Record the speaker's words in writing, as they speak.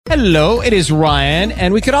Hello, it is Ryan,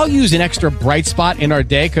 and we could all use an extra bright spot in our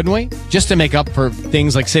day, couldn't we? Just to make up for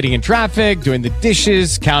things like sitting in traffic, doing the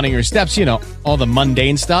dishes, counting your steps, all the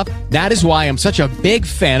mundane stuff. That is why I'm such a big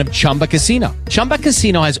fan of Chumba Casino. Chumba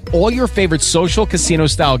Casino has all your favorite social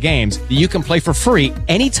casino-style games that you can play for free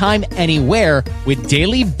anytime, anywhere with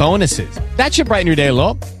daily bonuses. That should brighten your day a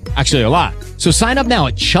little. Actually, a lot. So sign up now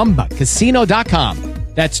at ChumbaCasino.com.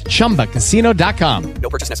 That's ChumbaCasino.com. No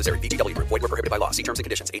purchase necessary. VGW Group. Void where prohibited by law. See terms and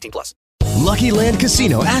conditions. 18+. Lucky Land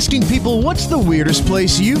Casino, asking people, what's the weirdest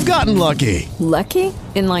place you've gotten lucky? Lucky?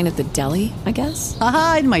 In line at the deli, I guess?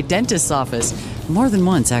 Aha, in my dentist's office. More than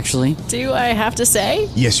once, actually. Do I have to say?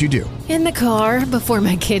 Yes, you do. In the car before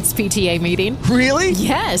my kids' PTA meeting. Really?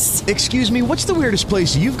 Yes. Excuse me, what's the weirdest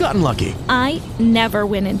place you've gotten lucky? I never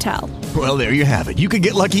win and tell. Well, there you have it. You can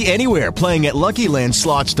get lucky anywhere, playing at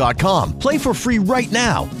LuckyLandSlots.com. Play for free right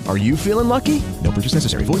now. Are you feeling lucky? No purchase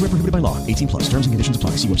necessary. Void where prohibited by law. 18+. Terms and conditions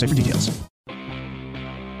apply. See website for details.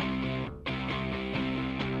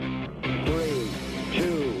 3,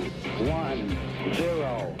 2, 1,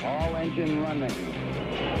 0. All engine running.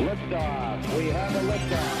 Liftoff. We have a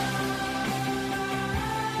liftoff.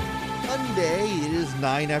 Monday, it is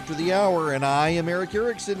 9 after the hour, and I am Eric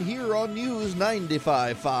Erickson here on News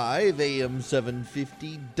 95.5 AM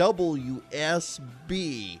 750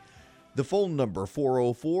 WSB. The phone number,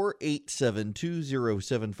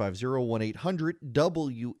 404-872-0750,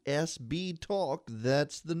 1-800-WSB-TALK.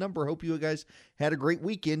 That's the number. Hope you guys had a great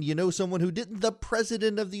weekend. You know someone who didn't. The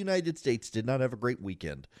President of the United States did not have a great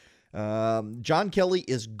weekend. John Kelly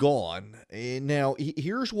is gone. And now,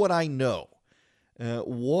 here's what I know.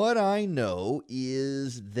 What I know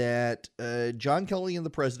is that John Kelly and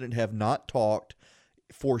the president have not talked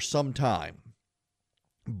for some time,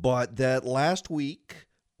 but that last week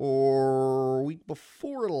or week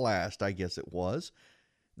before last, I guess it was,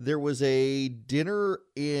 there was a dinner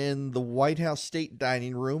in the White House State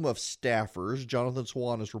Dining Room of staffers. Jonathan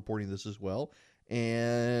Swan is reporting this as well.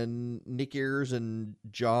 And Nick EERS and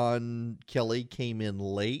John Kelly came in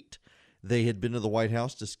late. They had been to the White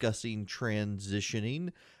House discussing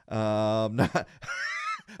transitioning. I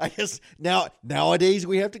guess nowadays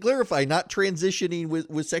we have to clarify, not transitioning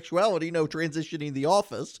with sexuality, no, transitioning the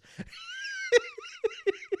office.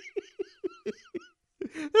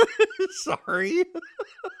 Sorry.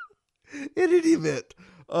 In any event.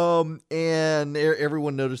 And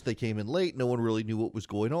everyone noticed they came in late. No one really knew what was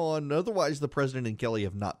going on. Otherwise, the president and Kelly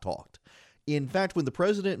have not talked. In fact, when the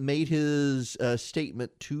president made his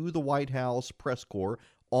statement to the White House press corps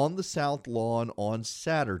on the South Lawn on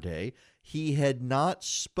Saturday, he had not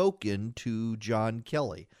spoken to John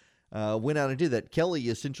Kelly. Went out and did that. Kelly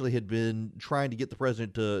essentially had been trying to get the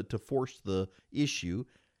president to force the issue.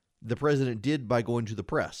 The president did by going to the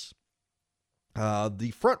press.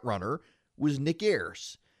 The front runner was Nick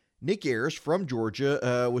EERS. Nick EERS from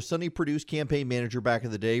Georgia was Sonny Perdue's campaign manager back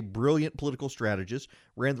in the day, brilliant political strategist,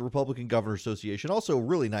 ran the Republican Governors Association, also a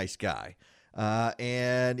really nice guy.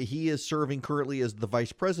 And he is serving currently as the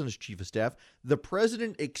vice president's chief of staff. The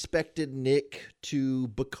president expected Nick to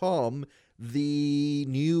become the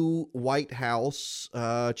new White House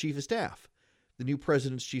chief of staff, the new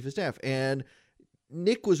president's chief of staff. And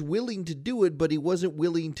Nick was willing to do it, but he wasn't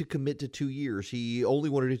willing to commit to 2 years. He only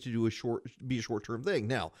wanted it to be a short-term thing.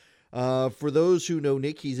 Now, for those who know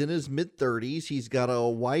Nick, he's in his mid-30s. He's got a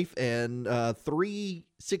wife and 3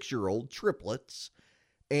 6-year-old triplets,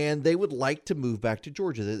 and they would like to move back to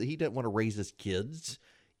Georgia. He didn't want to raise his kids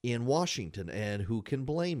in Washington, and who can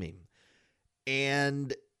blame him?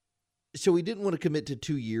 And so he didn't want to commit to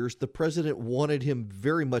 2 years. The president wanted him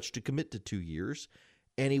very much to commit to 2 years,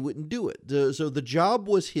 and he wouldn't do it. So the job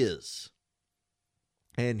was his,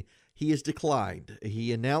 and he has declined.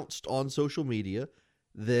 He announced on social media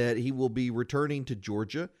that he will be returning to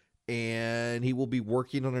Georgia, and he will be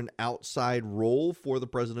working on an outside role for the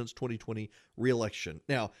president's 2020 reelection.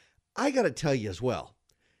 Now, I got to tell you as well,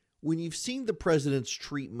 when you've seen the president's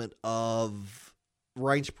treatment of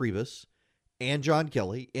Reince Priebus and John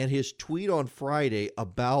Kelly and his tweet on Friday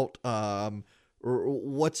about or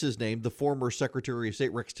what's his name, the former Secretary of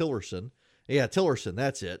State, Rex Tillerson. Yeah, Tillerson,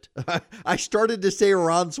 that's it. I started to say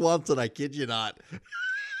Ron Swanson, I kid you not.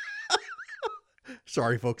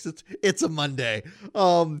 Sorry, folks, it's a Monday.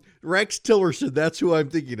 Rex Tillerson, that's who I'm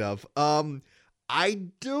thinking of. I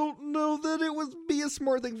don't know that it would be a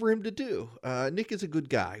smart thing for him to do. Nick is a good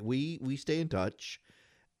guy. We stay in touch,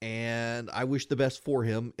 and I wish the best for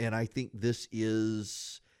him, and I think this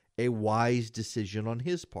is a wise decision on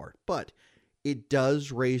his part. But it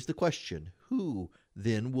does raise the question, who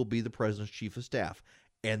then will be the president's chief of staff?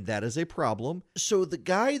 And that is a problem. So the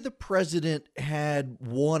guy the president had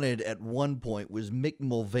wanted at one point was Mick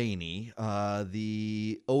Mulvaney,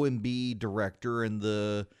 the OMB director and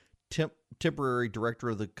the temporary director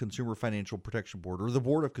of the Consumer Financial Protection Board, or the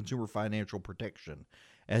Board of Consumer Financial Protection,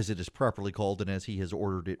 as it is properly called and as he has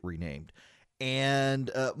ordered it renamed.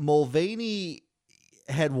 And Mulvaney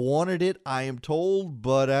had wanted it, I am told,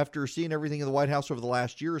 but after seeing everything in the White House over the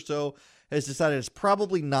last year or so, has decided it's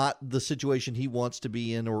probably not the situation he wants to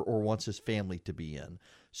be in or wants his family to be in.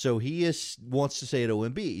 So he wants to stay at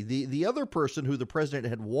OMB. The other person who the president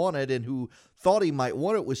had wanted and who thought he might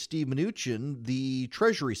want it was Steve Mnuchin, the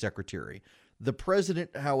Treasury Secretary. The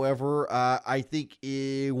president, however, I think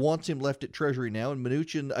wants him left at Treasury now. And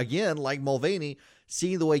Mnuchin, again, like Mulvaney,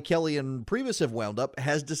 seeing the way Kelly and Priebus have wound up,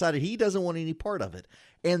 has decided he doesn't want any part of it.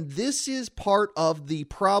 And this is part of the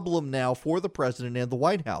problem now for the president and the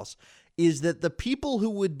White House, is that the people who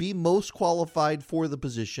would be most qualified for the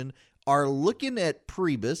position are looking at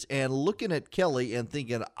Priebus and looking at Kelly and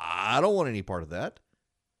thinking, I don't want any part of that.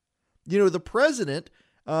 You know, the president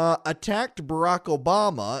attacked Barack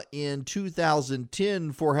Obama in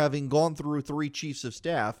 2010 for having gone through 3 chiefs of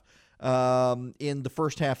staff in the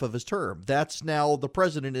first half of his term. That's now, the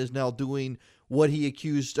president is now doing what he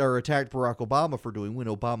accused or attacked Barack Obama for doing when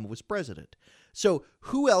Obama was president. So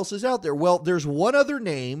who else is out there? Well, there's one other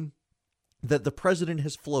name that the president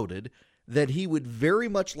has floated that he would very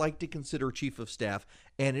much like to consider chief of staff,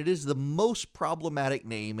 and it is the most problematic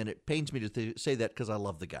name, and it pains me to say that because I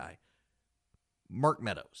love the guy. Mark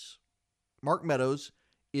Meadows. Mark Meadows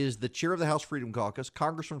is the chair of the House Freedom Caucus,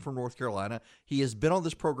 congressman from North Carolina. He has been on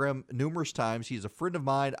this program numerous times. He's a friend of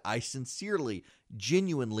mine. I sincerely,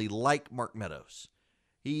 genuinely like Mark Meadows.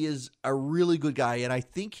 He is a really good guy, and I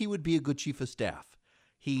think he would be a good chief of staff.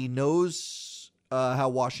 He knows how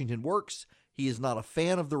Washington works. He is not a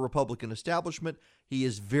fan of the Republican establishment. He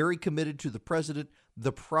is very committed to the president.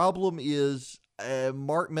 The problem is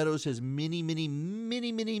Mark Meadows has many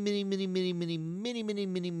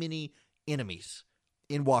enemies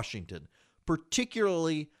in Washington,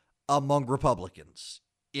 particularly among Republicans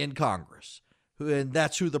in Congress. And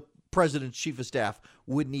that's who the president's chief of staff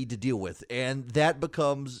would need to deal with. And that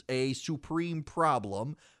becomes a supreme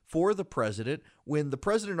problem for the president when the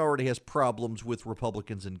president already has problems with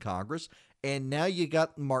Republicans in Congress. And now you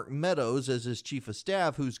got Mark Meadows as his chief of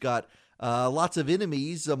staff, who's got lots of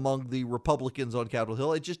enemies among the Republicans on Capitol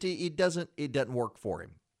Hill. It doesn't work for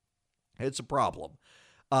him. It's a problem.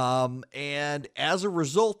 And as a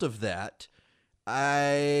result of that,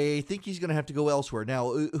 I think he's going to have to go elsewhere.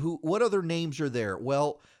 Now, what other names are there?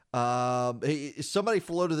 Well, somebody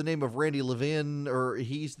floated the name of Randy Levin, or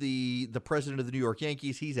he's the president of the New York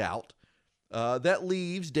Yankees. He's out. That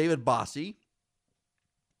leaves David Bossie,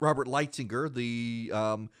 Robert Leitzinger, the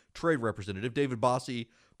trade representative. David Bossie,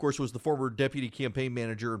 of course, was the former deputy campaign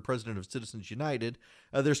manager and president of Citizens United.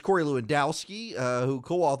 There's Corey Lewandowski, who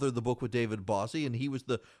co-authored the book with David Bossie, and he was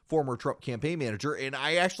the former Trump campaign manager. And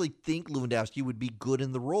I actually think Lewandowski would be good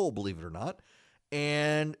in the role, believe it or not.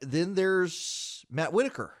 And then there's Matt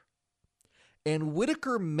Whitaker. And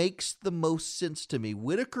Whitaker makes the most sense to me.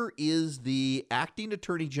 Whitaker is the acting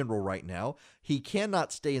attorney general right now. He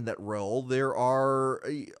cannot stay in that role. There are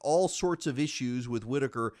all sorts of issues with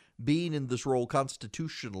Whitaker being in this role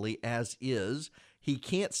constitutionally as is. He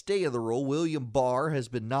can't stay in the role. William Barr has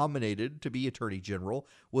been nominated to be attorney general.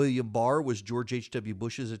 William Barr was George H.W.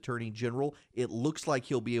 Bush's attorney general. It looks like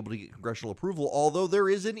he'll be able to get congressional approval, although there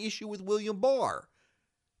is an issue with William Barr.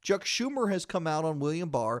 Chuck Schumer has come out on William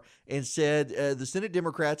Barr and said the Senate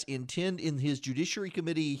Democrats intend in his Judiciary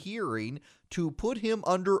Committee hearing to put him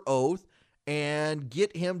under oath and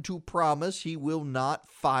get him to promise he will not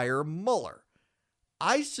fire Mueller.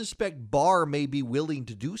 I suspect Barr may be willing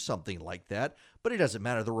to do something like that, but it doesn't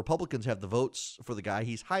matter. The Republicans have the votes for the guy.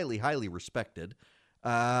 He's highly, highly respected.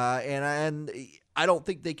 And I don't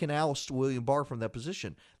think they can oust William Barr from that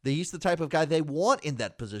position. He's the type of guy they want in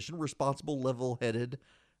that position, responsible, level-headed,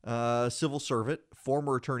 civil servant,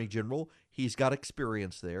 former attorney general. He's got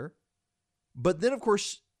experience there. But then, of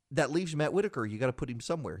course, that leaves Matt Whitaker. You got to put him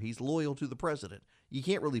somewhere. He's loyal to the president. You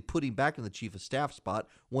can't really put him back in the chief of staff spot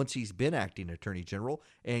once he's been acting attorney general.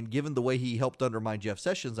 And given the way he helped undermine Jeff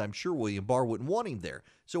Sessions, I'm sure William Barr wouldn't want him there.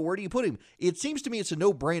 So where do you put him? It seems to me it's a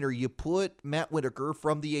no-brainer. You put Matt Whitaker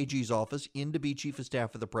from the AG's office in to be chief of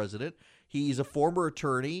staff of the president. He's a former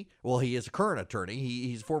attorney. Well, he is a current attorney.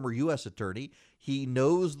 He's a former U.S. attorney. He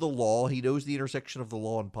knows the law. He knows the intersection of the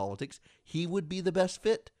law and politics. He would be the best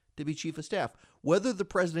fit to be chief of staff. Whether the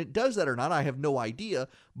president does that or not, I have no idea,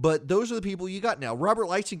 but those are the people you got now. Robert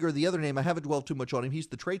Leitzinger, the other name, I haven't dwelled too much on him. He's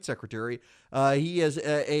the trade secretary. He has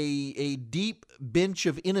a deep bench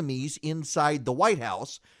of enemies inside the White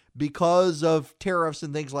House because of tariffs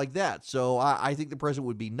and things like that. So I think the president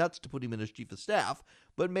would be nuts to put him in as chief of staff,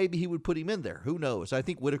 but maybe he would put him in there. Who knows? I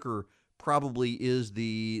think Whitaker probably is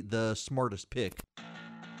the smartest pick.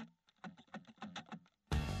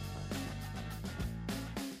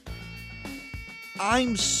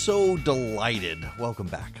 I'm so delighted. Welcome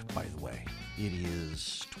back, by the way. It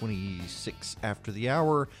is 26 after the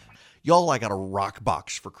hour. Y'all, I got a rock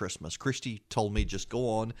box for Christmas. Christy told me just go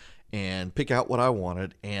on and pick out what I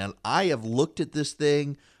wanted, and I have looked at this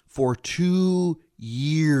thing for 2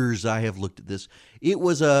 years. I have looked at this. It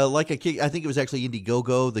was I think it was actually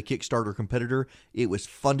Indiegogo, the Kickstarter competitor. It was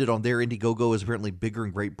funded on there. Indiegogo is apparently bigger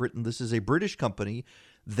in Great Britain. This is a British company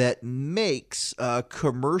that makes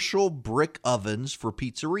commercial brick ovens for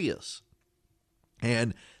pizzerias.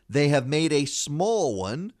 And they have made a small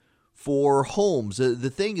one for homes.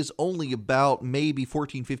 The thing is only about maybe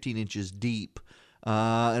 14, 15 inches deep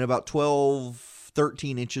and about 12,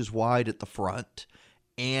 13 inches wide at the front.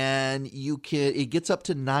 And it gets up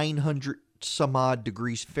to 900 some odd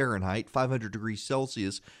degrees Fahrenheit, 500 degrees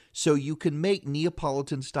Celsius, so you can make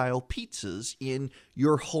Neapolitan-style pizzas in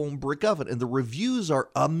your home brick oven. And the reviews are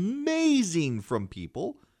amazing from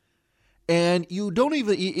people. And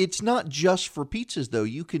it's not just for pizzas, though.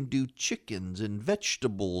 You can do chickens and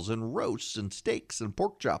vegetables and roasts and steaks and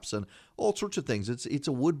pork chops and all sorts of things. It's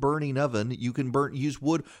a wood-burning oven. You can use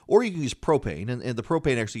wood, or you can use propane. And the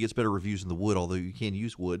propane actually gets better reviews than the wood, although you can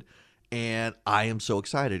use wood. And I am so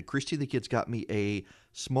excited. Christy and the kids got me a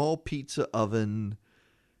small pizza oven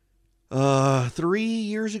 3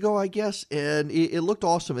 years ago, I guess. And it looked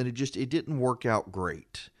awesome, and it didn't work out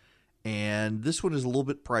great. And this one is a little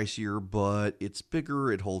bit pricier, but it's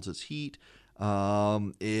bigger. It holds its heat.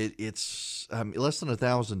 It's less than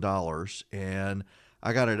 $1,000, and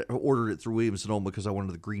I ordered it through Williams-Sonoma because I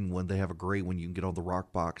wanted the green one. They have a gray one you can get on the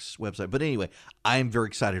Rockbox website. But anyway, I am very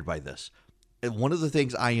excited by this. And one of the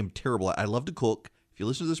things I am terrible at, I love to cook. If you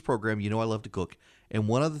listen to this program, you know I love to cook. And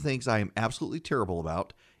one of the things I am absolutely terrible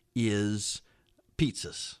about is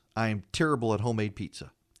pizzas. I am terrible at homemade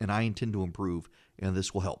pizza, and I intend to improve, and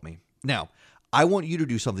this will help me. Now, I want you to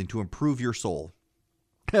do something to improve your soul.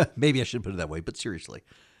 Maybe I shouldn't put it that way, but seriously.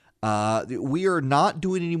 We are not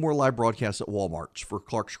doing any more live broadcasts at Walmart's for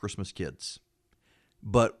Clark's Christmas Kids,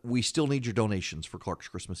 but we still need your donations for Clark's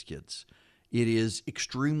Christmas Kids. It is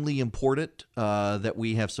extremely important that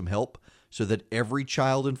we have some help so that every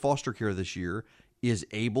child in foster care this year is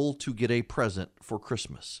able to get a present for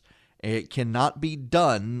Christmas. It cannot be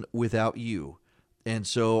done without you. And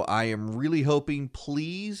so I am really hoping,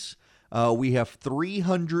 please, we have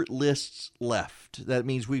 300 lists left. That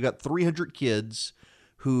means we've got 300 kids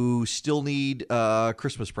who still need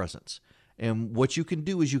Christmas presents. And what you can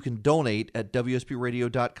do is you can donate at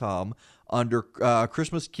WSBRadio.com under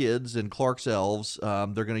Christmas Kids and Clark's Elves.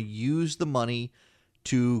 They're going to use the money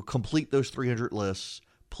to complete those 300 lists.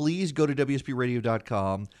 Please go to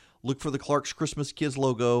WSBRadio.com, look for the Clark's Christmas Kids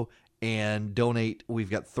logo, and donate. We've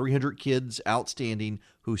got 300 kids outstanding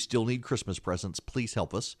who still need Christmas presents. Please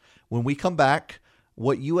help us. When we come back,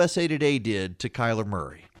 what USA Today did to Kyler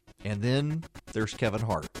Murray. And then there's Kevin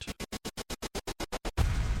Hart.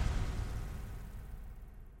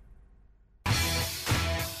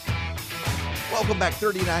 Welcome back,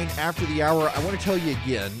 39 after the hour. I want to tell you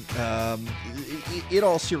again, in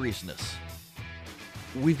all seriousness,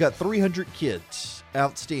 we've got 300 kids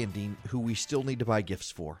outstanding who we still need to buy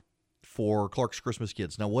gifts for Clark's Christmas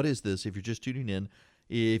Kids. Now, what is this? If you're just tuning in,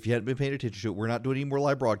 if you hadn't been paying attention to it, we're not doing any more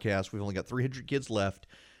live broadcasts. We've only got 300 kids left.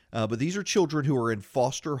 But these are children who are in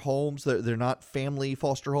foster homes. They're not family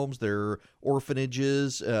foster homes. They're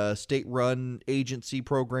orphanages, state-run agency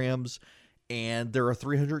programs. And there are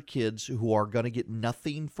 300 kids who are going to get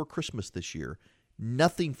nothing for Christmas this year.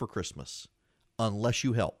 Nothing for Christmas unless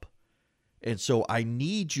you help. And so I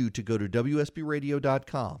need you to go to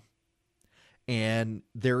WSBRadio.com. And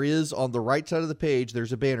there is, on the right side of the page,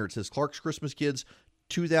 there's a banner. It says Clark's Christmas Kids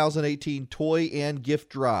 2018 Toy and Gift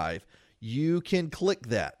Drive. You can click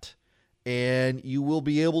that, and you will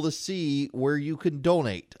be able to see where you can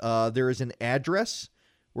donate. There is an address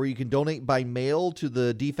where you can donate by mail to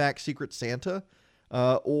the DFAC Secret Santa,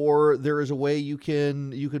 or there is a way you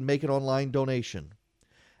can make an online donation.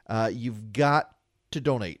 You've got to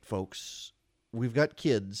donate, folks. We've got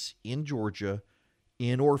kids in Georgia,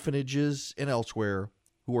 in orphanages and elsewhere,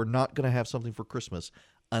 who are not going to have something for Christmas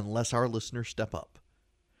unless our listeners step up.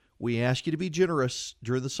 We ask you to be generous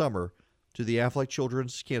during the summer to the Affleck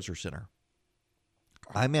Children's Cancer Center.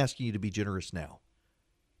 I'm asking you to be generous now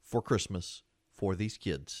for Christmas for these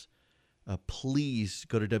kids. Please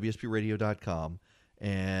go to WSBradio.com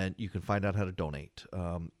and you can find out how to donate.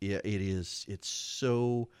 It's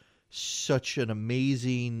such an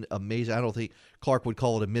amazing, I don't think Clark would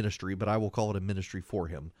call it a ministry, but I will call it a ministry for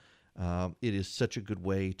him. It is such a good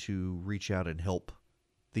way to reach out and help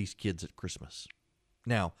these kids at Christmas.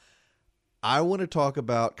 Now, I want to talk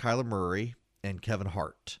about Kyler Murray and Kevin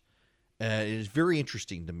Hart. It is very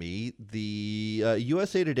interesting to me. The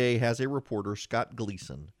USA Today has a reporter, Scott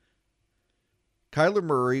Gleason. Kyler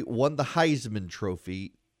Murray won the Heisman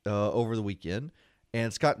Trophy over the weekend,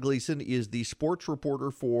 and Scott Gleason is the sports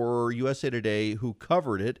reporter for USA Today who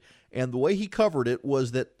covered it. And the way he covered it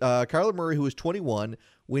was that Kyler Murray, who was 21,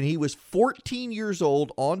 when he was 14 years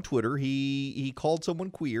old on Twitter, he called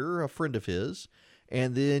someone queer, a friend of his,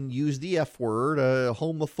 and then used the F word, a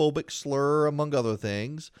homophobic slur, among other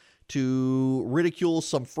things, to ridicule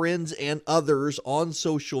some friends and others on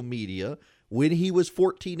social media when he was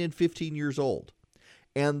 14 and 15 years old.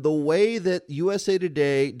 And the way that USA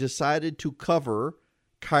Today decided to cover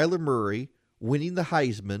Kyler Murray winning the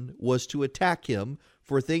Heisman was to attack him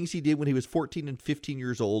for things he did when he was 14 and 15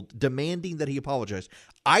 years old, demanding that he apologize.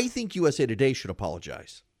 I think USA Today should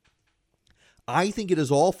apologize. I think it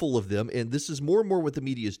is awful of them, and this is more and more what the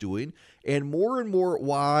media is doing, and more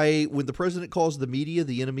why when the president calls the media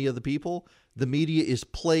the enemy of the people, the media is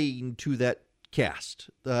playing to that cast.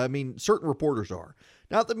 Certain reporters are.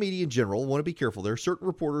 Not the media in general. Want to be careful there. Certain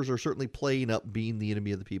reporters are certainly playing up being the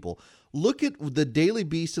enemy of the people. Look at the Daily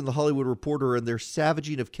Beast and the Hollywood Reporter and their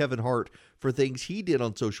savaging of Kevin Hart for things he did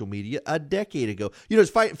on social media a decade ago. It's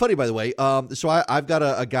funny, by the way. So I've got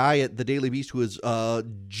a guy at the Daily Beast who is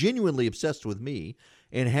genuinely obsessed with me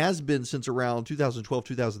and has been since around 2012,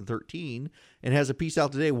 2013, and has a piece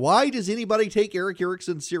out today. Why does anybody take Eric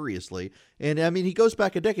Erickson seriously? And he goes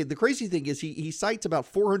back a decade. The crazy thing is he cites about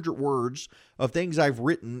 400 words of things I've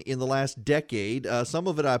written in the last decade. Some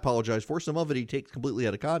of it I apologize for. Some of it he takes completely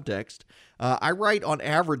out of context. I write on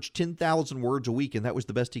average 10,000 words a week, and that was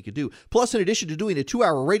the best he could do. Plus, in addition to doing a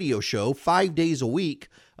 2-hour radio show 5 days a week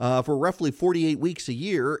for roughly 48 weeks a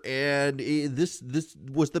year, and this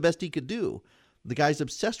was the best he could do. The guy's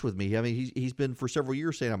obsessed with me. He's been for several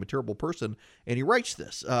years saying I'm a terrible person, and he writes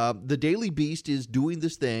this. The Daily Beast is doing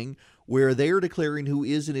this thing where they are declaring who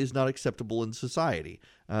is and is not acceptable in society.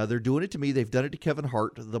 They're doing it to me. They've done it to Kevin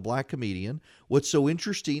Hart, the black comedian. What's so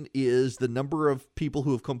interesting is the number of people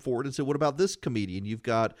who have come forward and said, what about this comedian? You've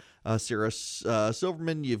got Sarah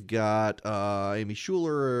Silverman, you've got Amy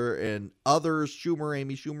Schumer and others,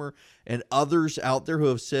 Amy Schumer, and others out there who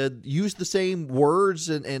have said, use the same words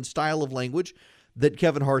and style of language that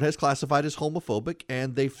Kevin Hart has classified as homophobic,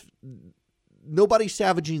 and nobody's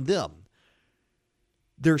savaging them.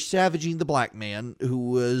 They're savaging the black man who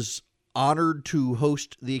was honored to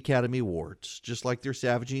host the Academy Awards, just like they're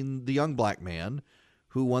savaging the young black man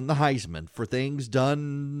who won the Heisman for things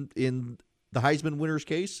done in the Heisman winner's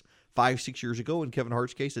case 5-6 years ago, in Kevin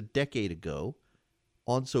Hart's case a decade ago,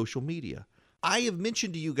 on social media. I have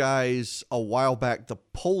mentioned to you guys a while back the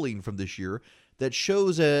polling from this year that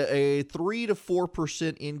shows a 3 to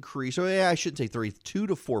 4% increase, or I shouldn't say 2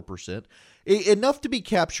 to 4%, enough to be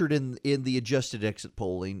captured in the adjusted exit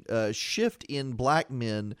polling, shift in black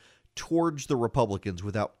men towards the Republicans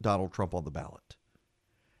without Donald Trump on the ballot.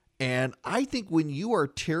 And I think when you are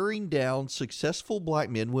tearing down successful black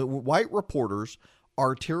men, when white reporters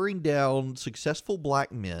are tearing down successful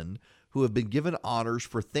black men who have been given honors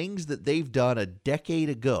for things that they've done a decade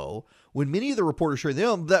ago, when many of the reporters are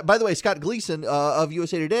them, by the way, Scott Gleason of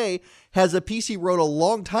USA Today has a piece he wrote a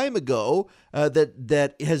long time ago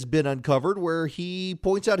that has been uncovered where he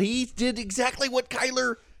points out he did exactly what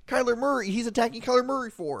Kyler Murray, he's attacking Kyler Murray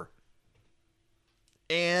for.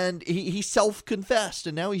 And he self-confessed,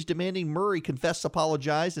 and now he's demanding Murray confess,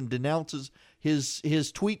 apologize, and denounces his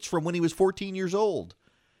tweets from when he was 14 years old.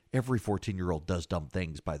 Every 14-year-old does dumb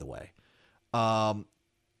things, by the way.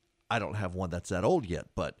 I don't have one that's that old yet,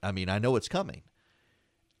 but I know it's coming.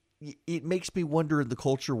 It makes me wonder in the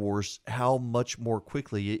culture wars how much more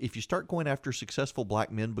quickly, if you start going after successful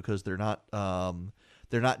black men because they're not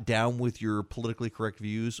down with your politically correct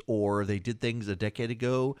views, or they did things a decade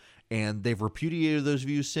ago and they've repudiated those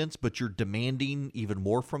views since, but you're demanding even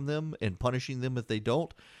more from them and punishing them if they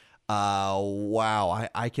don't. Wow.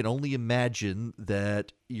 I can only imagine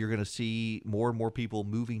that you're going to see more and more people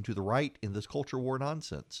moving to the right in this culture war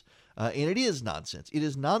nonsense. And it is nonsense. It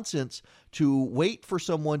is nonsense to wait for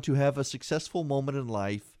someone to have a successful moment in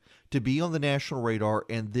life to be on the national radar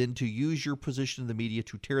and then to use your position in the media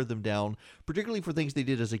to tear them down, particularly for things they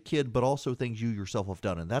did as a kid, but also things you yourself have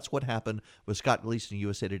done. And that's what happened with Scott Gleason in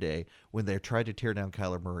USA Today when they tried to tear down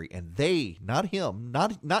Kyler Murray. And they, not him,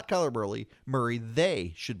 not Kyler Murray,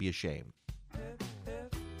 they should be ashamed.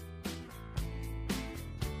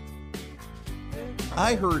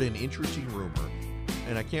 I heard an interesting rumor,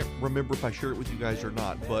 and I can't remember if I shared it with you guys or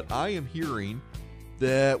not, but I am hearing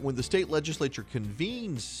that when the state legislature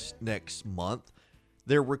convenes next month,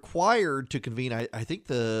 they're required to convene, I think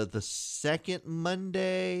the second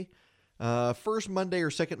Monday, first Monday or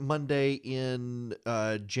second Monday in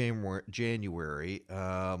January.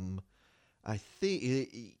 I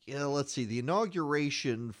think, let's see, the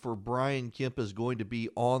inauguration for Brian Kemp is going to be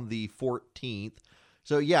on the 14th.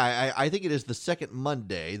 So, yeah, I think it is the second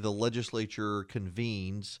Monday the legislature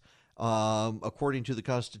convenes, according to the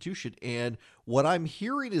Constitution. And what I'm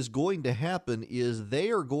hearing is going to happen is they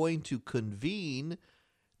are going to convene.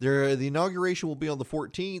 The inauguration will be on the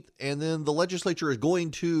 14th, and then the legislature is going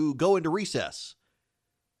to go into recess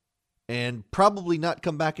and probably not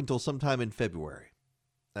come back until sometime in February.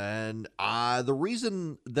 And the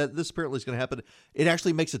reason that this apparently is going to happen, it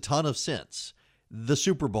actually makes a ton of sense. The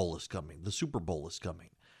Super Bowl is coming.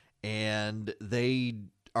 And they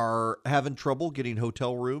are having trouble getting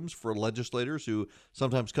hotel rooms for legislators who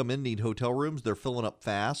sometimes come in, need hotel rooms. They're filling up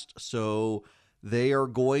fast. So they are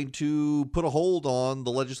going to put a hold on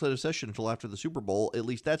the legislative session until after the Super Bowl. At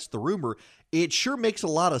least that's the rumor. It sure makes a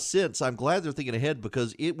lot of sense. I'm glad they're thinking ahead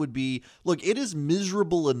because it would be, look, it is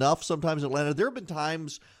miserable enough sometimes in Atlanta. There have been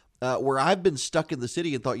times where I've been stuck in the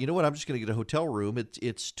city and thought, you know what, I'm just going to get a hotel room.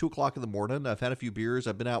 It's 2 o'clock in the morning. I've had a few beers.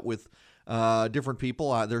 I've been out with different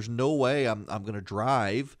people. There's no way I'm going to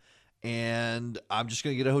drive, and I'm just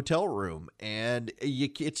going to get a hotel room. And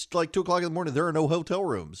it's like 2 o'clock in the morning. There are no hotel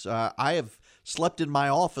rooms. I have slept in my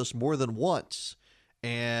office more than once,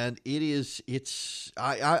 and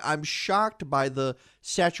I'm shocked by the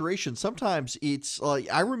saturation. Sometimes it's like,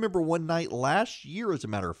 I remember one night last year, as a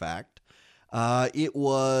matter of fact, it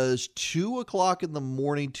was 2 o'clock in the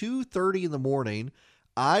morning, 2:30 in the morning.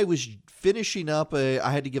 I was finishing up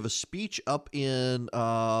I had to give a speech up in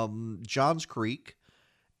Johns Creek,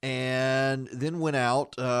 and then went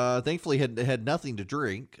out. Thankfully, had nothing to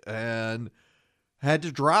drink and had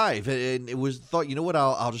to drive. And it was thought, you know what?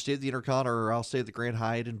 I'll just stay at the Intercon, or I'll stay at the Grand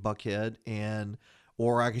Hyatt in Buckhead,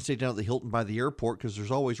 or I can stay down at the Hilton by the airport because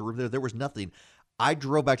there's always a room there. There was nothing. I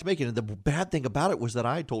drove back to Macon, and the bad thing about it was that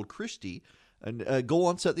I had told Christy, and go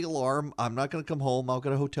on, set the alarm. I'm not going to come home. I'll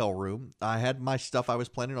get a hotel room. I had my stuff I was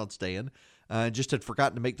planning on staying. Just had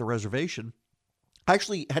forgotten to make the reservation. I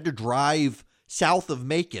actually had to drive south of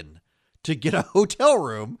Macon to get a hotel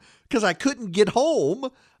room because I couldn't get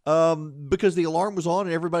home because the alarm was on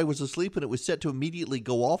and everybody was asleep and it was set to immediately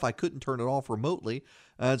go off. I couldn't turn it off remotely.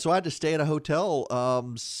 And so I had to stay at a hotel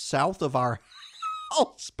south of our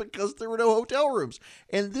house because there were no hotel rooms.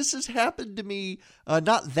 And this has happened to me,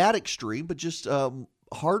 not that extreme, but just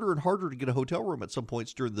harder and harder to get a hotel room at some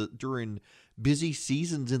points during busy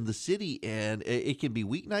seasons in the city. And it can be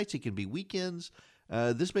weeknights, it can be weekends.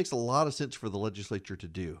 This makes a lot of sense for the legislature to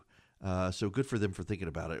do. So good for them for thinking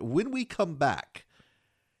about it. When we come back,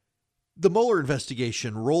 the Mueller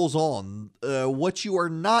investigation rolls on. What you are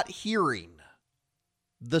not hearing,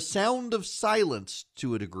 the sound of silence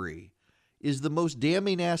to a degree, is the most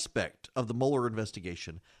damning aspect of the Mueller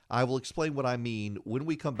investigation. I will explain what I mean when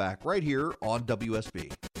we come back right here on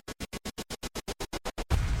WSB.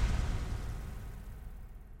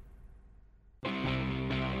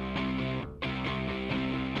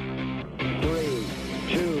 Three,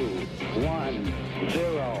 two, 1,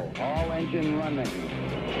 0. All engine running.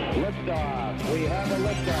 Liftoff. We have a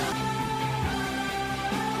liftoff.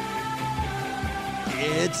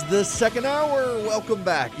 It's the second hour. Welcome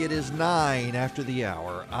back. It is 9 after the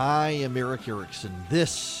hour. I am Eric Erickson.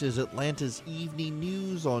 This is Atlanta's Evening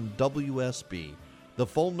News on WSB. The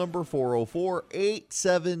phone number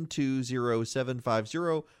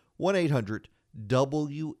 404-872-0750,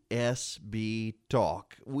 1-800-WSB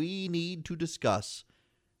Talk. We need to discuss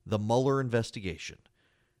the Mueller investigation.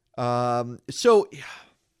 Let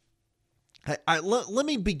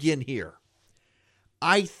me begin here.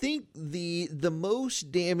 I think the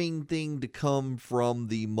most damning thing to come from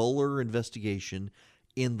the Mueller investigation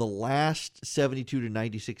in the last 72 to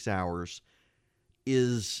 96 hours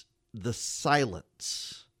is the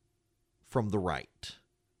silence from the right,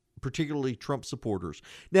 particularly Trump supporters.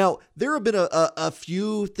 Now, there have been a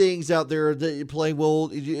few things out there that playing, well,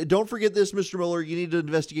 don't forget this, Mr. Mueller, you need to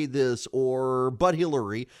investigate this, or but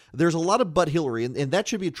Hillary. There's a lot of but Hillary, and that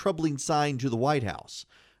should be a troubling sign to the White House.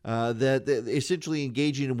 that essentially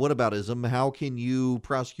engaging in whataboutism. How can you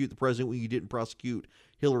prosecute the president when you didn't prosecute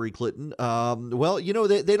Hillary Clinton? Well,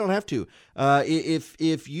 they don't have to.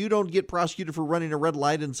 If you don't get prosecuted for running a red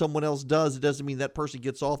light and someone else does, it doesn't mean that person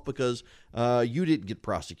gets off because you didn't get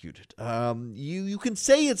prosecuted. You can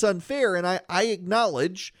say it's unfair, and I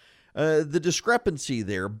acknowledge the discrepancy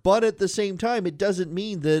there. But at the same time, it doesn't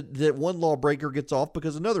mean that one lawbreaker gets off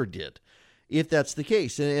because another did, if that's the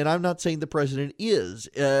case. And I'm not saying the president is.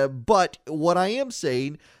 But what I am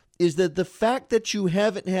saying is that the fact that you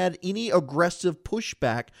haven't had any aggressive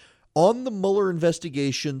pushback on the Mueller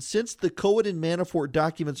investigation since the Cohen and Manafort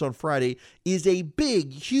documents on Friday is a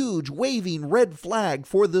big, huge, waving red flag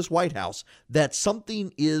for this White House that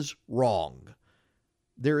something is wrong.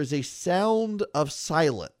 There is a sound of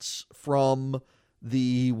silence from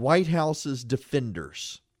the White House's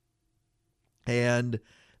defenders. And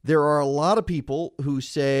there are a lot of people who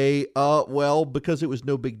say, well, because it was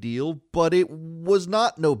no big deal, but it was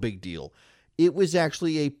not no big deal. It was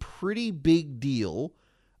actually a pretty big deal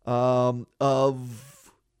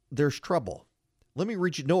of there's trouble. Let me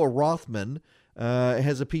read you. Noah Rothman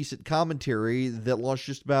has a piece at Commentary that launched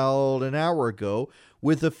just about an hour ago.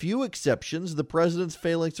 With a few exceptions, the president's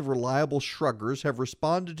phalanx of reliable shruggers have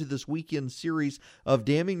responded to this weekend series of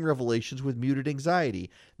damning revelations with muted anxiety.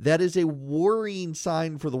 That is a worrying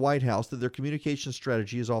sign for the White House that their communication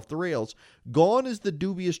strategy is off the rails. Gone is the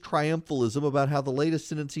dubious triumphalism about how the latest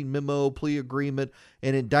sentencing memo, plea agreement,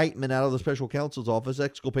 and indictment out of the special counsel's office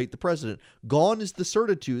exculpate the president. Gone is the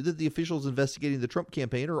certitude that the officials investigating the Trump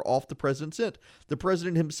campaign are off the president's scent. The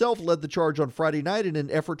president himself led the charge on Friday night in an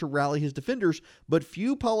effort to rally his defenders, but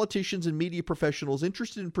few politicians and media professionals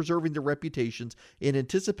interested in preserving their reputations in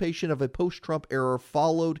anticipation of a post-Trump era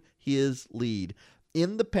followed his lead.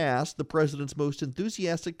 In the past, the president's most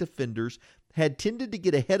enthusiastic defenders had tended to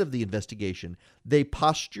get ahead of the investigation. They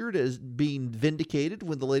postured as being vindicated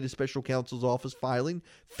when the latest special counsel's office filing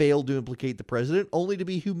failed to implicate the president, only to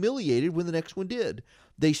be humiliated when the next one did.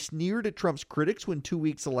 They sneered at Trump's critics when 2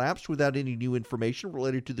 weeks elapsed without any new information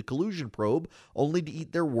related to the collusion probe, only to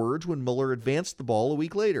eat their words when Mueller advanced the ball a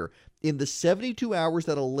week later. In the 72 hours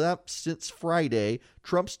that elapsed since Friday,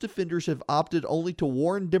 Trump's defenders have opted only to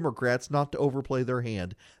warn Democrats not to overplay their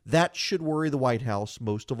hand. That should worry the White House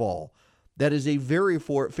most of all. That is a very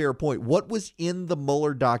fair point. What was in the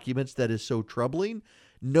Mueller documents that is so troubling?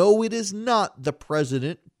 No, it is not the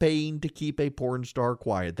president paying to keep a porn star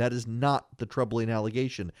quiet. That is not the troubling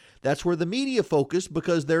allegation. That's where the media focus,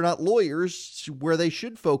 because they're not lawyers. Where they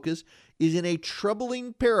should focus is in a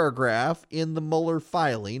troubling paragraph in the Mueller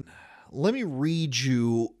filing. Let me read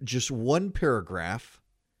you just one paragraph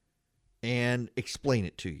and explain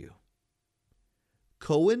it to you.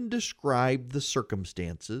 Cohen described the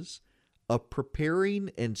circumstances of preparing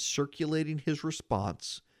and circulating his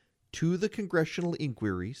response to the congressional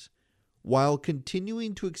inquiries while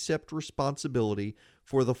continuing to accept responsibility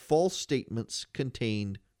for the false statements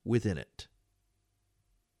contained within it.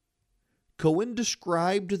 Cohen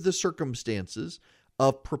described the circumstances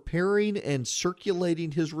of preparing and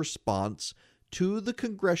circulating his response to the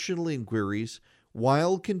congressional inquiries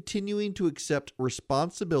while continuing to accept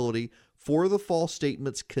responsibility for the false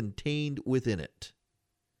statements contained within it.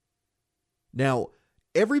 Now,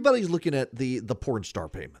 everybody's looking at the porn star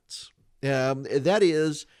payments. That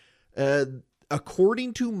is,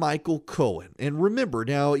 according to Michael Cohen. And remember,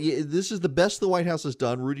 now, this is the best the White House has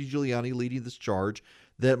done, Rudy Giuliani leading this charge,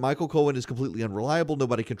 that Michael Cohen is completely unreliable.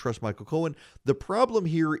 Nobody can trust Michael Cohen. The problem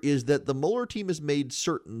here is that the Mueller team has made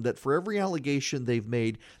certain that for every allegation they've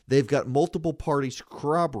made, they've got multiple parties to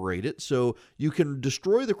corroborate it. So you can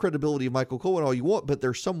destroy the credibility of Michael Cohen all you want, but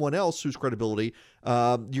there's someone else whose credibility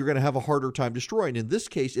you're going to have a harder time destroying. In this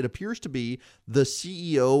case, it appears to be the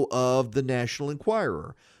CEO of the National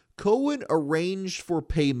Enquirer. Cohen arranged for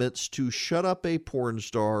payments to shut up a porn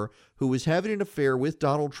star who was having an affair with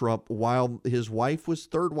Donald Trump while his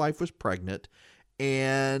third wife was pregnant,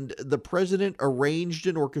 and the president arranged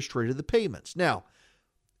and orchestrated the payments. Now,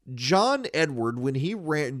 John Edwards,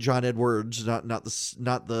 not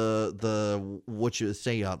the what you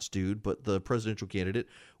seance dude, but the presidential candidate,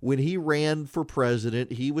 when he ran for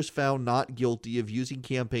president, he was found not guilty of using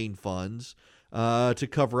campaign funds to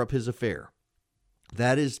cover up his affair.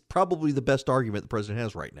 That is probably the best argument the president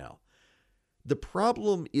has right now. The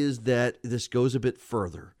problem is that this goes a bit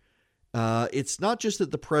further. It's not just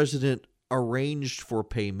that the president arranged for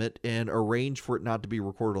payment and arranged for it not to be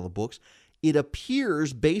recorded on the books. It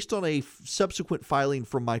appears, based on a subsequent filing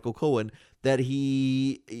from Michael Cohen, that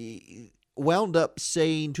he wound up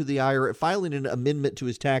saying to the IRS, filing an amendment to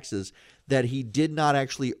his taxes, that he did not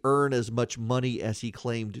actually earn as much money as he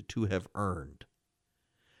claimed to have earned.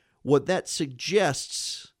 What that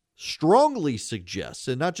suggests, strongly suggests,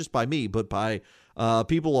 and not just by me, but by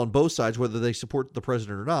people on both sides, whether they support the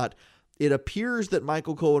president or not, it appears that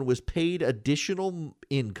Michael Cohen was paid additional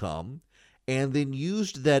income and then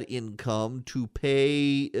used that income to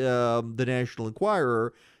pay the National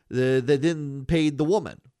Enquirer that then paid the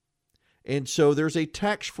woman. And so there's a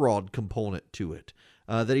tax fraud component to it.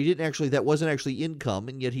 That wasn't actually income,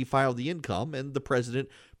 and yet he filed the income, and the president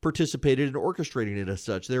participated in orchestrating it as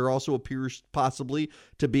such. There also appears possibly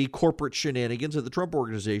to be corporate shenanigans of the Trump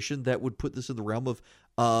organization that would put this in the realm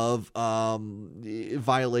of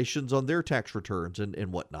violations on their tax returns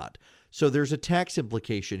and whatnot. So there's a tax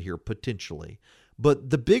implication here potentially. But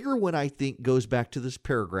the bigger one, I think, goes back to this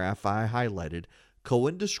paragraph I highlighted.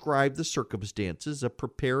 Cohen described the circumstances of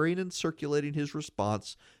preparing and circulating his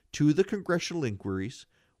response to the congressional inquiries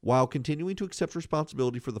while continuing to accept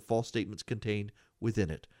responsibility for the false statements contained within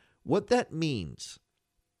it. What that means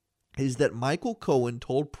is that Michael Cohen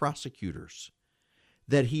told prosecutors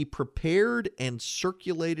that he prepared and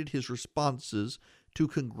circulated his responses to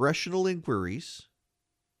congressional inquiries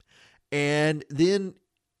and then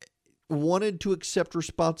wanted to accept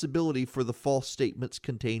responsibility for the false statements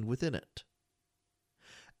contained within it.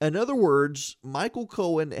 In other words, Michael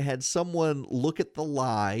Cohen had someone look at the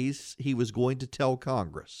lies he was going to tell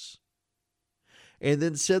Congress and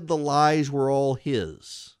then said the lies were all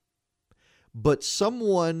his. But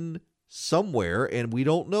someone somewhere, and we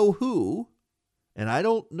don't know who, and I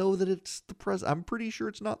don't know that it's the president. I'm pretty sure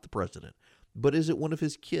it's not the president, but is it one of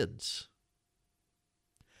his kids?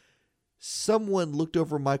 Someone looked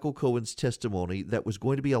over Michael Cohen's testimony that was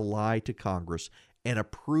going to be a lie to Congress and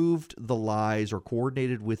approved the lies or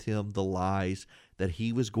coordinated with him the lies that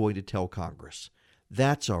he was going to tell Congress.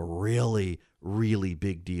 That's a really, really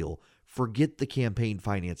big deal. Forget the campaign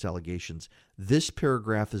finance allegations. This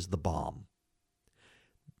paragraph is the bomb.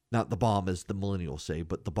 Not the bomb as the millennials say,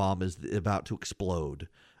 but the bomb is about to explode.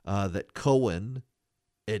 That Cohen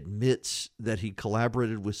admits that he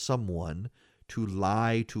collaborated with someone to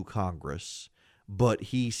lie to Congress, but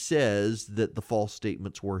he says that the false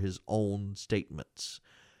statements were his own statements.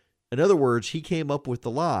 In other words, he came up with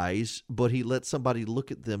the lies, but he let somebody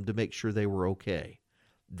look at them to make sure they were okay.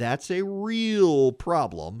 That's a real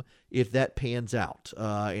problem if that pans out,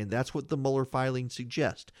 and that's what the Mueller filing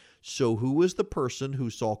suggests. So who was the person who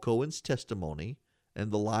saw Cohen's testimony and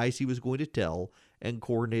the lies he was going to tell and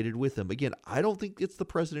coordinated with him? Again, I don't think it's the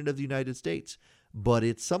President of the United States, but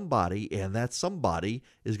it's somebody, and that somebody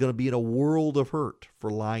is going to be in a world of hurt for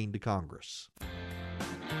lying to Congress.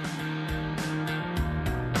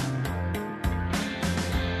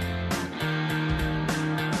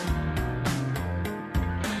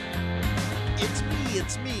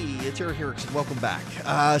 It's Eric Erickson. Welcome back.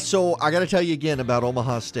 So I got to tell you again about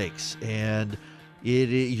Omaha Steaks, and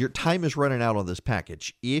your time is running out on this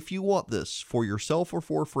package. If you want this for yourself or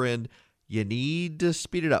for a friend, you need to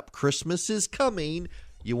speed it up. Christmas is coming.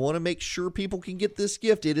 You want to make sure people can get this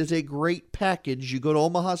gift. It is a great package. You go to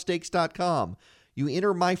omahasteaks.com. You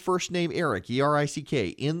enter my first name, Eric, E-R-I-C-K,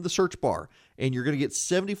 in the search bar, and you're going to get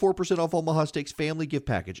 74% off Omaha Steaks Family Gift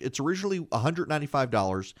Package. It's originally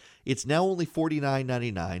 $195. It's now only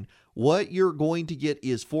 $49.99. What you're going to get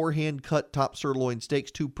is 4 hand-cut top sirloin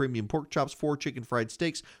steaks, 2 premium pork chops, 4 chicken fried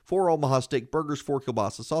steaks, 4 Omaha steak burgers, 4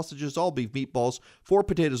 kielbasa sausages, all beef meatballs, 4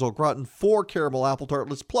 potatoes au gratin, 4 caramel apple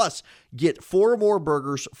tartlets, plus get 4 more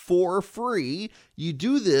burgers for free. You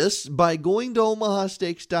do this by going to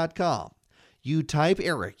omahasteaks.com. You type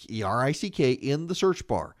Eric, E-R-I-C-K, in the search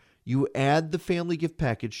bar. You add the family gift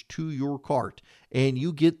package to your cart, and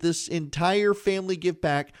you get this entire family gift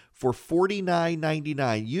pack for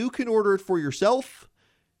 $49.99. You can order it for yourself.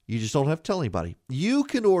 You just don't have to tell anybody. You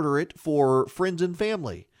can order it for friends and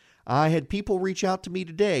family. I had people reach out to me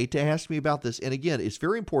today to ask me about this. And again, it's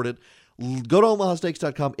very important. Go to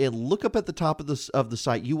omahasteaks.com and look up at the top of the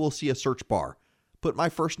site. You will see a search bar. Put my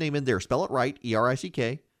first name in there. Spell it right,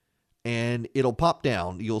 E-R-I-C-K. And it'll pop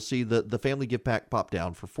down. You'll see the family gift pack pop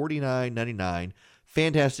down for $49.99.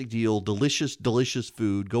 Fantastic deal. Delicious, delicious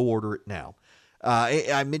food. Go order it now.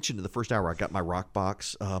 I mentioned in the first hour I got my rock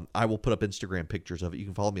box. I will put up Instagram pictures of it. You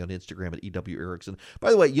can follow me on Instagram at EW Erickson. By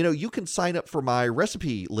the way, you can sign up for my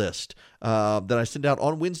recipe list that I send out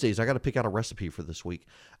on Wednesdays. I got to pick out a recipe for this week.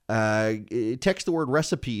 Text the word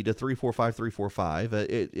recipe to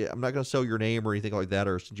 345-345. I'm not going to sell your name or anything like that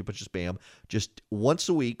or send you a bunch of spam. Just once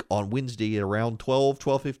a week on Wednesday at around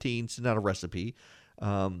 12:15, send out a recipe.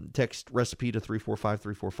 Text recipe to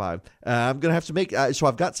 345-345. I'm going to have to make, so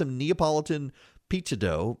I've got some Neapolitan pizza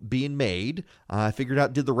dough being made. I figured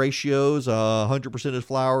out, did the ratios, 100% is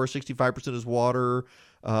flour, 65% is water,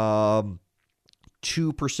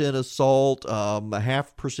 2% of salt, a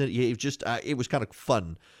 0.5%. It was just, it was kind of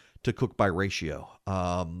fun to cook by ratio.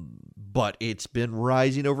 But it's been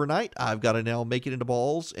rising overnight. I've got to now make it into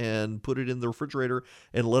balls and put it in the refrigerator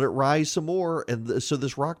and let it rise some more. And so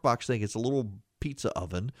this Rockbox thing, it's a little pizza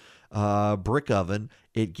oven, brick oven.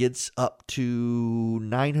 It gets up to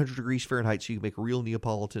 900 degrees Fahrenheit, so you can make a real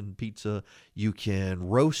Neapolitan pizza. You can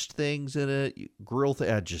roast things in it, grill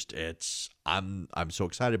things. I'm so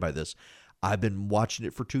excited by this. I've been watching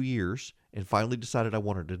it for 2 years and finally decided I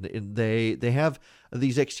wanted it. And they have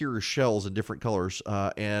these exterior shells in different colors,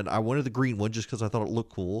 and I wanted the green one just because I thought it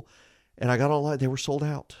looked cool. And I got online. They were sold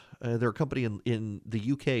out. They're a company in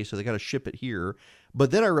the UK, so they got to ship it here.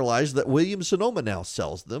 But then I realized that Williams-Sonoma now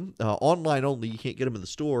sells them. Online only. You can't get them in the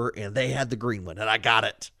store, and they had the green one, and I got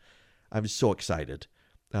it. I'm so excited.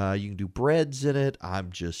 You can do breads in it.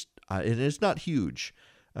 And it's not huge.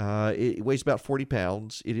 It weighs about 40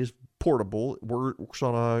 pounds. It is portable. Works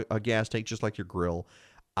on a gas tank just like your grill.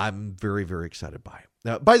 I'm very, very excited by it.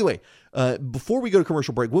 Now, by the way, before we go to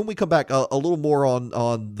commercial break, when we come back, a little more on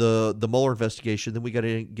the Mueller investigation, then we got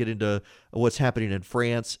to get into what's happening in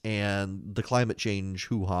France and the climate change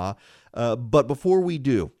hoo-ha. But before we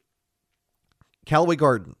do, Callaway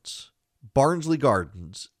Gardens, Barnsley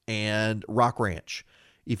Gardens, and Rock Ranch.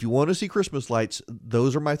 If you want to see Christmas lights,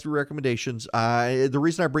 those are my 3 recommendations. The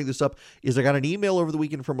reason I bring this up is I got an email over the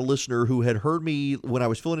weekend from a listener who had heard me when I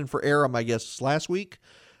was filling in for air on my guests last week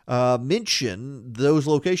mention those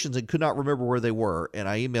locations and could not remember where they were. And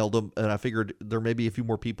I emailed them, and I figured there may be a few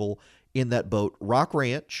more people in that boat. Rock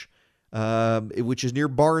Ranch, which is near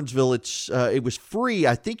Barnesville. It was free.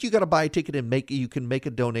 I think you got to buy a ticket and you can make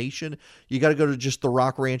a donation. You got to go to just the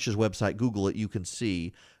Rock Ranch's website, Google it. You can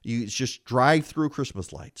see. It's just drive through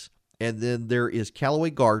Christmas lights. And then there is Callaway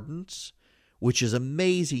Gardens, which is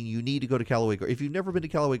amazing. You need to go to Callaway Gardens. If you've never been to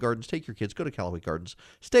Callaway Gardens, take your kids, go to Callaway Gardens.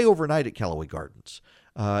 Stay overnight at Callaway Gardens.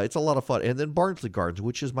 It's a lot of fun. And then Barnsley Gardens,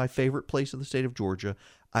 which is my favorite place in the state of Georgia.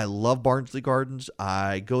 I love Barnsley Gardens.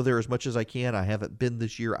 I go there as much as I can. I haven't been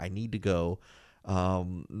this year. I need to go.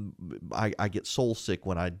 I get soul sick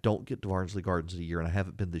when I don't get to Barnsley Gardens in a year, and I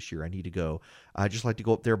haven't been this year. I need to go. I just like to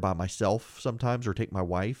go up there by myself sometimes, or take my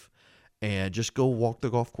wife and just go walk the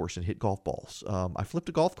golf course and hit golf balls. I flipped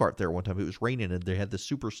a golf cart there one time. It was raining, and they had this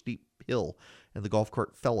super steep hill, and the golf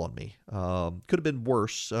cart fell on me. Could have been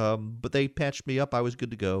worse, but they patched me up. I was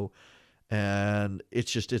good to go. And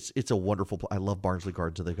it's a wonderful place. I love Barnsley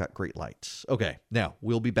Gardens, and they've got great lights. Okay, now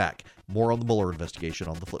we'll be back. More on the Mueller investigation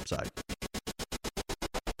on the flip side.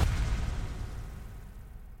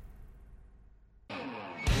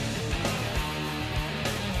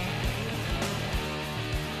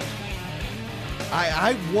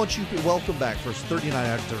 I want you to welcome back for 39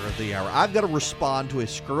 after the hour. I've got to respond to a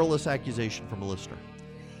scurrilous accusation from a listener.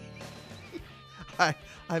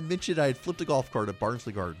 I mentioned I had flipped a golf cart at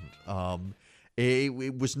Barnsley Gardens.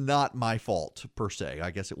 It was not my fault, per se.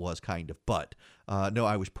 I guess it was kind of. But, no,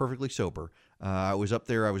 I was perfectly sober. I was up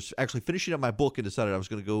there. I was actually finishing up my book and decided I was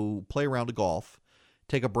going to go play around to golf,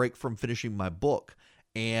 take a break from finishing my book.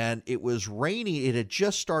 And it was raining. It had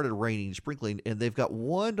just started raining, sprinkling, and they've got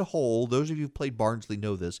one hole. Those of you who've played Barnsley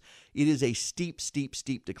know this. It is a steep, steep,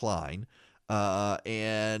 steep decline.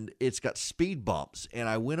 And it's got speed bumps. And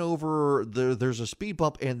I went over, there's a speed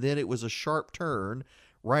bump, and then it was a sharp turn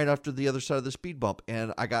right after the other side of the speed bump.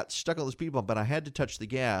 And I got stuck on the speed bump, and I had to touch the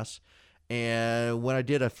gas. And when I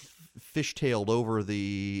did, I fishtailed over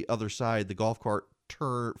the other side. The golf cart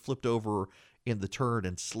flipped over in the turn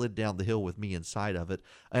and slid down the hill with me inside of it.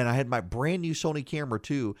 And I had my brand new Sony camera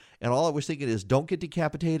too. And all I was thinking is, don't get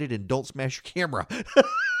decapitated and don't smash your camera.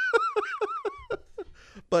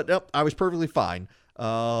 But nope, I was perfectly fine.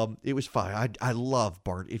 It was fine. I love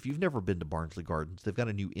Barnsley. If you've never been to Barnsley Gardens, they've got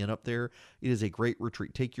a new inn up there. It is a great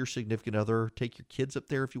retreat. Take your significant other, take your kids up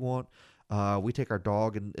there if you want. We take our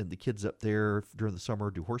dog and the kids up there during the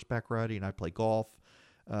summer, do horseback riding, and I play golf.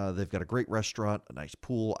 They've got a great restaurant, a nice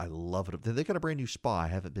pool. I love it. They've got a brand new spa I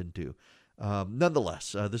haven't been to.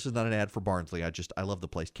 Nonetheless, this is not an ad for Barnsley. I love the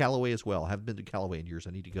place. Callaway as well. I haven't been to Callaway in years.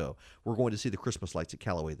 I need to go. We're going to see the Christmas lights at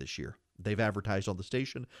Callaway this year. They've advertised on the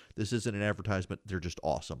station. This isn't an advertisement. They're just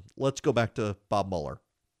awesome. Let's go back to Bob Mueller.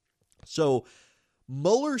 So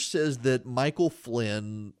Mueller says that Michael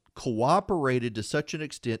Flynn cooperated to such an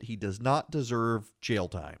extent he does not deserve jail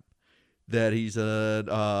time. That he's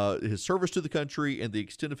his service to the country and the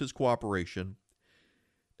extent of his cooperation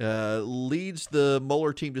leads the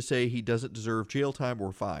Mueller team to say he doesn't deserve jail time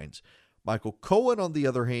or fines. Michael Cohen, on the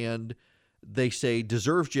other hand, they say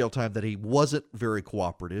deserves jail time, that he wasn't very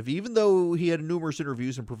cooperative, even though he had numerous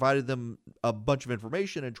interviews and provided them a bunch of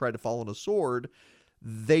information and tried to fall on a sword.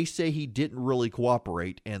 they say he didn't really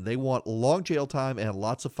cooperate, and they want long jail time and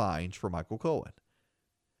lots of fines for Michael Cohen.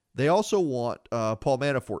 They also want Paul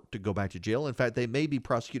Manafort to go back to jail. In fact, they may be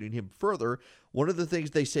prosecuting him further. One of the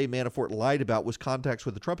things they say Manafort lied about was contacts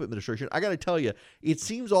with the Trump administration. I got to tell you, it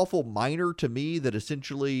seems awful minor to me that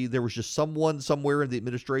essentially there was just someone somewhere in the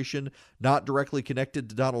administration not directly connected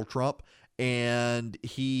to Donald Trump, and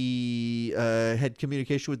he had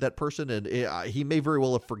communication with that person, and he may very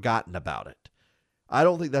well have forgotten about it. I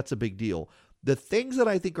don't think that's a big deal. The things that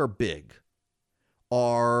I think are big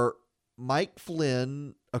are Mike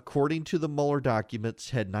Flynn, according to the Mueller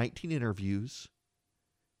documents, had 19 interviews,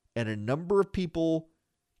 and a number of people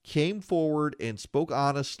came forward and spoke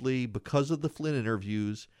honestly because of the Flynn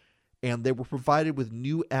interviews, and they were provided with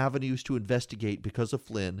new avenues to investigate because of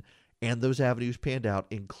Flynn, and those avenues panned out,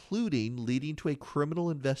 including leading to a criminal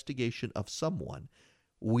investigation of someone.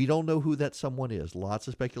 We don't know who that someone is. Lots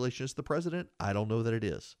of speculation as to the president. I don't know that it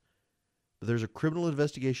is. But there's a criminal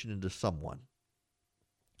investigation into someone.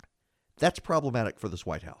 That's problematic for this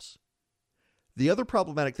White House. The other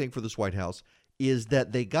problematic thing for this White House is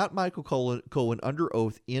that they got Michael Cohen under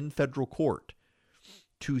oath in federal court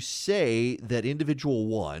to say that individual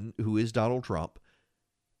one, who is Donald Trump,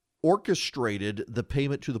 orchestrated the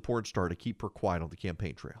payment to the porn star to keep her quiet on the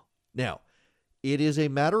campaign trail. Now, it is a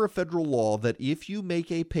matter of federal law that if you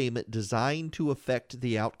make a payment designed to affect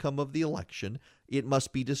the outcome of the election, it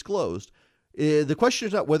must be disclosed. The question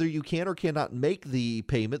is not whether you can or cannot make the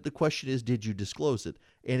payment. The question is, did you disclose it?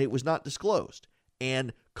 And it was not disclosed.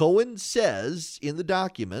 And Cohen says in the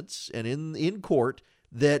documents and in court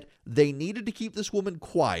that they needed to keep this woman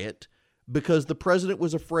quiet because the president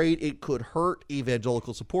was afraid it could hurt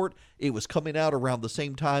evangelical support. It was coming out around the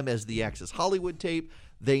same time as the Access Hollywood tape.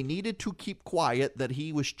 They needed to keep quiet that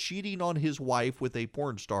he was cheating on his wife with a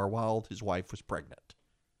porn star while his wife was pregnant.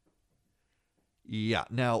 Yeah.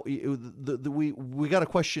 Now, we got a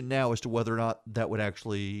question now as to whether or not that would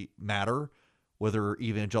actually matter, whether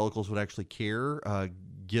evangelicals would actually care,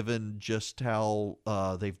 given just how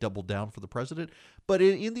they've doubled down for the president. But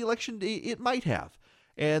in the election, it might have.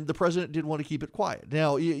 And the president did want to keep it quiet.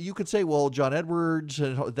 Now, you could say, well, John Edwards,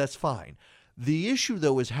 that's fine. The issue,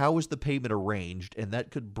 though, is how is the payment arranged? And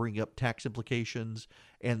that could bring up tax implications.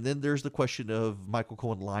 And then there's the question of Michael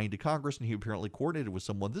Cohen lying to Congress, and he apparently coordinated with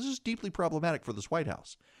someone. This is deeply problematic for this White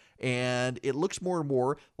House. And it looks more and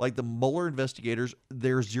more like the Mueller investigators,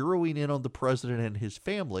 they're zeroing in on the president and his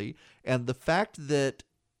family. And the fact that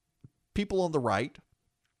people on the right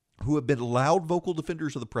who have been loud vocal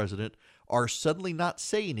defenders of the president are suddenly not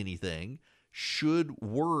saying anything should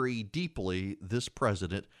worry deeply this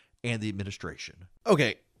president and the administration.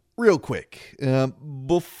 Okay, real quick,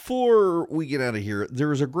 before we get out of here, there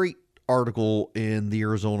was a great article in the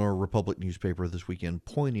Arizona Republic newspaper this weekend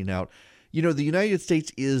pointing out, the United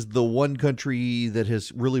States is the one country that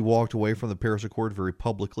has really walked away from the Paris Accord very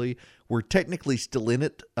publicly. We're technically still in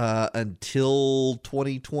it until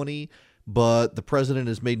 2020, but the president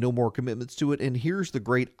has made no more commitments to it. And here's the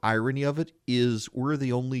great irony of it is we're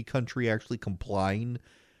the only country actually complying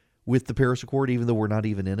with the Paris Accord, even though we're not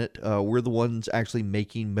even in it. We're the ones actually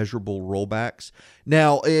making measurable rollbacks.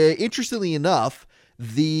 Now, interestingly enough,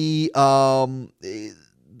 the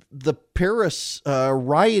Paris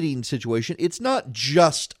rioting situation, it's not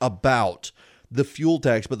just about the fuel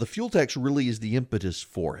tax, but the fuel tax really is the impetus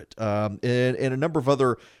for it. And a number of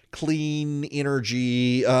other clean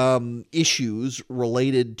energy issues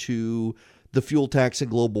related to the fuel tax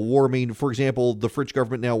and global warming. For example, the French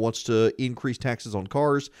government now wants to increase taxes on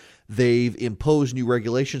cars. They've imposed new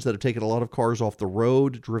regulations that have taken a lot of cars off the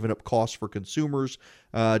road, driven up costs for consumers,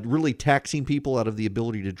 really taxing people out of the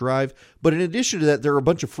ability to drive. But in addition to that, there are a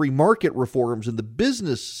bunch of free market reforms in the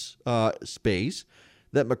business space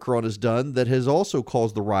that Macron has done that has also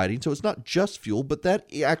caused the rioting. So it's not just fuel, but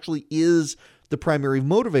that actually is the primary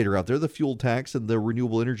motivator out there, the fuel tax and the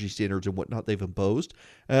renewable energy standards and whatnot they've imposed.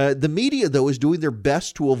 The media, though, is doing their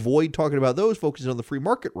best to avoid talking about those, focusing on the free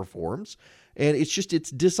market reforms. And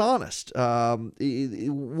it's dishonest.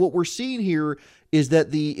 What we're seeing here is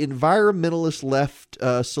that the environmentalist left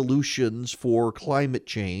solutions for climate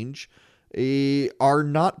change are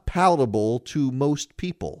not palatable to most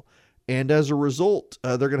people. And as a result,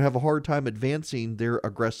 they're going to have a hard time advancing their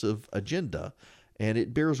aggressive agenda. And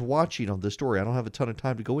it bears watching on this story. I don't have a ton of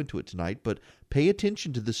time to go into it tonight, but pay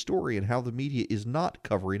attention to this story and how the media is not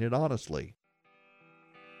covering it honestly.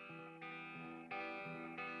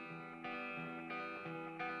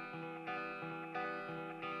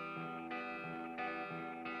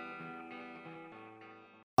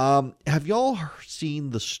 Have y'all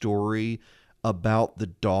seen the story about the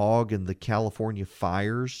dog and the California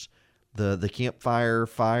fires? The campfire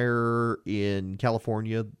fire in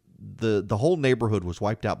California, the whole neighborhood was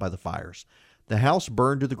wiped out by the fires. The house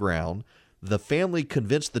burned to the ground. The family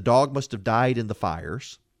convinced the dog must have died in the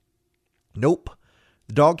fires. Nope.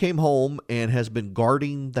 The dog came home and has been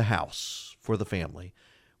guarding the house for the family.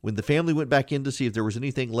 When the family went back in to see if there was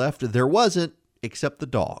anything left, there wasn't, except the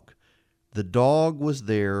dog. The dog was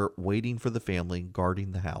there waiting for the family,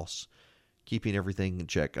 guarding the house, keeping everything in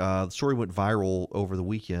check. The story went viral over the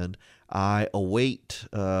weekend. I await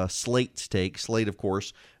Slate's take. Slate, of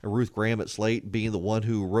course, Ruth Graham at Slate being the one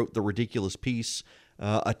who wrote the ridiculous piece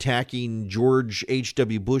attacking George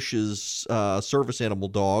H.W. Bush's service animal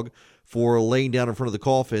dog for laying down in front of the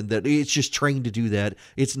coffin, that it's just trained to do that.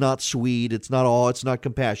 It's not sweet. It's not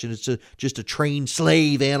compassion. It's just a trained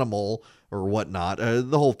slave animal or whatnot.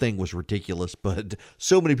 The whole thing was ridiculous, but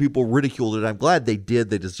so many people ridiculed it. I'm glad they did.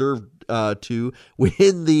 They deserved to.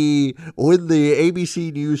 When the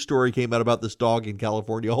ABC News story came out about this dog in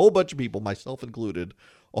California, a whole bunch of people, myself included,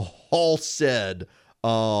 all said,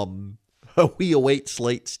 we await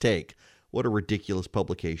Slate's take. What a ridiculous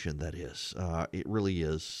publication that is. It really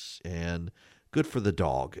is. And good for the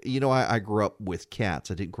dog. You know, I grew up with cats.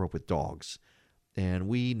 I didn't grow up with dogs. And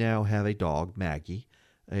we now have a dog, Maggie,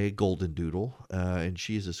 a golden doodle. And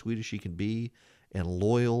she is as sweet as she can be and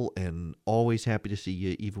loyal and always happy to see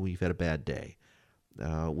you, even when you've had a bad day,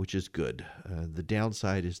 which is good. The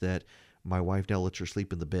downside is that my wife now lets her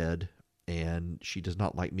sleep in the bed, and she does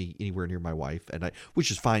not like me anywhere near my wife,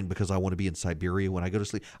 which is fine because I want to be in Siberia when I go to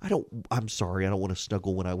sleep. I'm sorry, I don't want to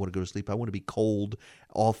snuggle when I want to go to sleep. I want to be cold,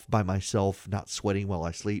 off by myself, not sweating while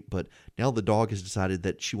I sleep. But now the dog has decided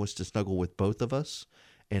that she wants to snuggle with both of us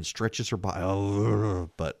and stretches her body. Oh,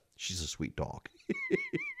 but she's a sweet dog.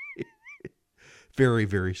 Very,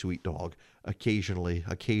 very sweet dog. Occasionally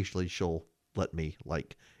she'll let me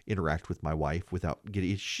interact with my wife without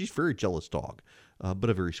getting. She's a very jealous dog, but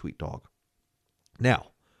a very sweet dog.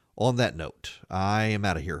 Now, on that note, I am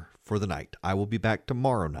out of here for the night. I will be back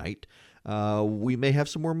tomorrow night. We may have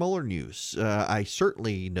some more Mueller news. I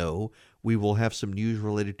certainly know we will have some news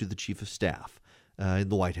related to the chief of staff in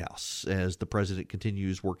the White House as the president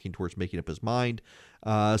continues working towards making up his mind.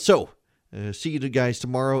 See you guys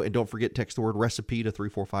tomorrow, and don't forget, text the word recipe to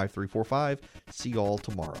 345-345. See y'all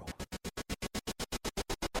tomorrow.